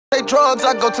drugs,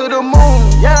 I go to the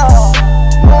moon. Yeah,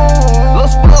 moon. Little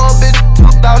spoiled bitch,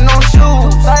 2,000 no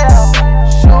shoes.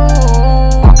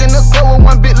 Walk in the club with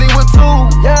one Bentley with two.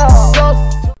 Yeah.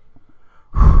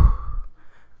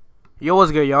 Yo,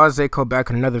 what's good, y'all? It's Zayco back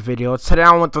in another video. Today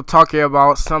I want to talk to you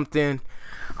about something.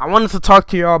 I wanted to talk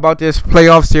to y'all about this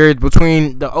playoff series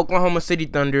between the Oklahoma City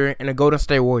Thunder and the Golden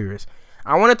State Warriors.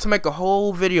 I wanted to make a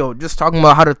whole video just talking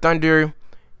about how the Thunder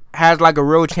has like a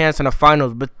real chance in the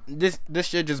finals, but this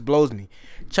shit just blows me.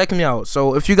 Check me out.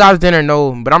 So if you guys didn't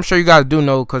know, but I'm sure you guys do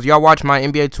know because y'all watch my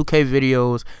NBA 2K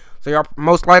videos, so y'all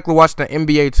most likely watch the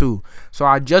NBA too. So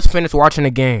I just finished watching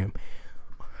the game.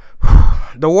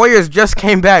 The Warriors just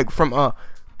came back from a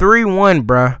 3-1,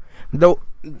 bruh.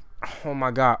 Oh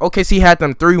my god. OKC had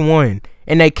them 3-1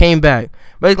 and they came back.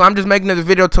 Basically, I'm just making this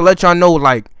video to let y'all know,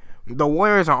 like, the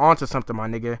Warriors are onto something, my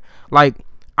nigga. Like,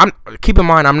 keep in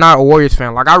mind, I'm not a Warriors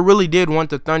fan. Like, I really did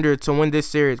want the Thunder to win this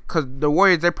series because the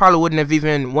Warriors, they probably wouldn't have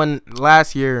even won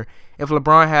last year if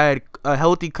LeBron had a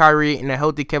healthy Kyrie and a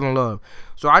healthy Kevin Love.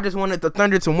 So I just wanted the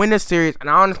Thunder to win this series, and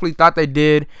I honestly thought they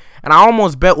did. And I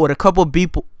almost bet with a couple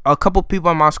people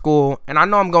in my school, and I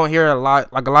know I'm gonna hear a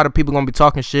lot of people gonna be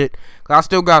talking shit because I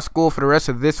still got school for the rest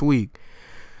of this week.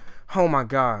 Oh my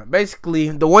god. Basically,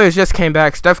 the Warriors just came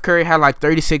back. Steph Curry had like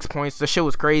 36 points. The shit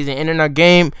was crazy. And in a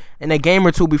game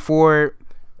or two before,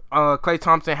 Klay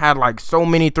Thompson had like so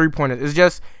many three-pointers. It's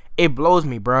just, it blows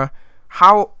me, bruh.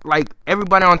 How, like,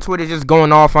 everybody on Twitter is just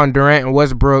going off on Durant and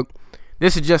Westbrook.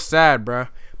 This is just sad, bruh.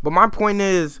 But my point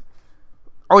is,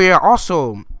 oh yeah,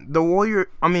 also, the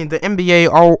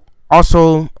NBA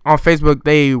also on Facebook,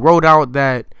 they wrote out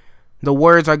that the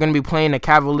Warriors are going to be playing the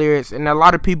Cavaliers, and a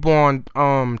lot of people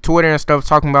on Twitter and stuff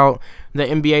talking about the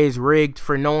NBA is rigged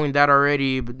for knowing that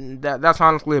already, but that's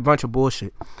honestly a bunch of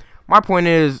bullshit. My point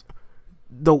is,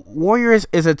 the Warriors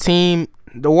is a team,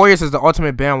 the Warriors is the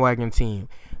ultimate bandwagon team.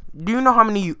 Do you know how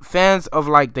many fans of,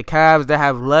 like, the Cavs that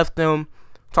have left them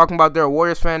talking about they're a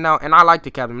Warriors fan now? And I like the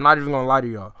Cavs, I'm not even going to lie to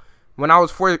y'all. When I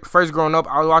was first growing up,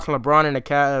 I was watching LeBron and the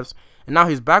Cavs, and now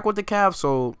he's back with the Cavs,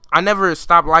 so I never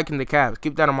stopped liking the Cavs.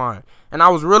 Keep that in mind. And I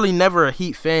was really never a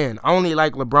Heat fan. I only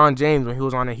liked LeBron James when he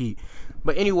was on the Heat.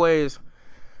 But anyways,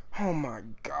 oh my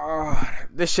god.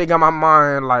 This shit got my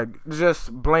mind, like,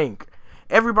 just blank.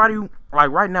 Everybody, like,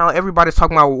 right now, everybody's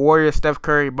talking about Warriors, Steph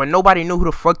Curry, but nobody knew who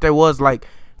the fuck they was, like,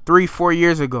 3-4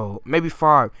 years ago. Maybe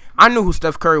 5. I knew who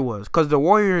Steph Curry was, because the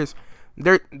Warriors,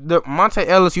 the Monte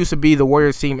Ellis used to be the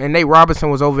Warriors team, and Nate Robinson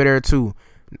was over there too.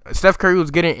 Steph Curry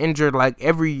was getting injured like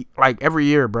every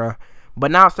year, bruh.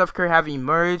 But now Steph Curry have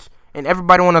emerged, and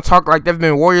everybody want to talk like they've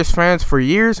been Warriors fans for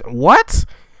years. What?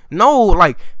 No,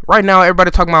 like, right now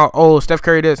everybody talking about, oh, Steph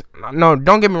Curry this. No,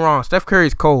 don't get me wrong. Steph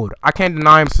Curry's cold. I can't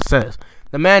deny him success.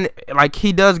 The man, like,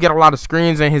 he does get a lot of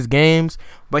screens in his games,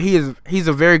 but he's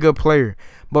a very good player.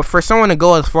 But for someone to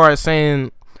go as far as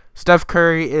saying Steph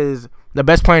Curry is the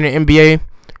best player in the NBA,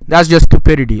 that's just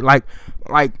stupidity. Like,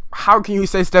 how can you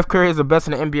say Steph Curry is the best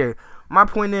in the NBA? My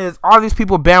point is, all these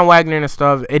people bandwagoning and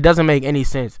stuff, it doesn't make any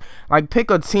sense. Like, pick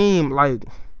a team. Like,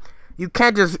 you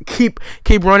can't just keep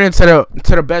running to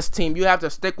the best team. You have to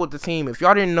stick with the team. If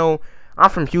y'all didn't know, I'm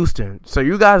from Houston, so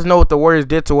you guys know what the Warriors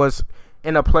did to us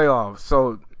in the playoffs.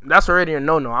 So that's already a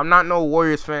no-no. I'm not no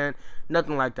Warriors fan,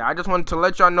 nothing like that. I just wanted to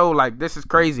let y'all know, like, this is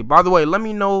crazy. By the way, let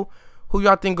me know who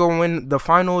y'all think will win the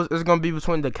finals. It's gonna be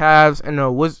between the Cavs and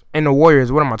the Warriors.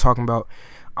 What am I talking about?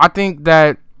 I think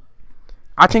that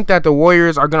the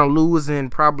Warriors are gonna lose in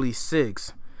probably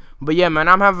 6. But yeah, man,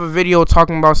 I'm having a video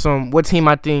talking about what team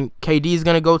I think KD is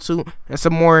gonna go to, and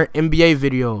some more NBA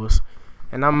videos.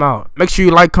 And I'm out. Make sure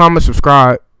you like, comment,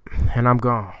 subscribe, and I'm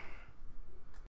gone.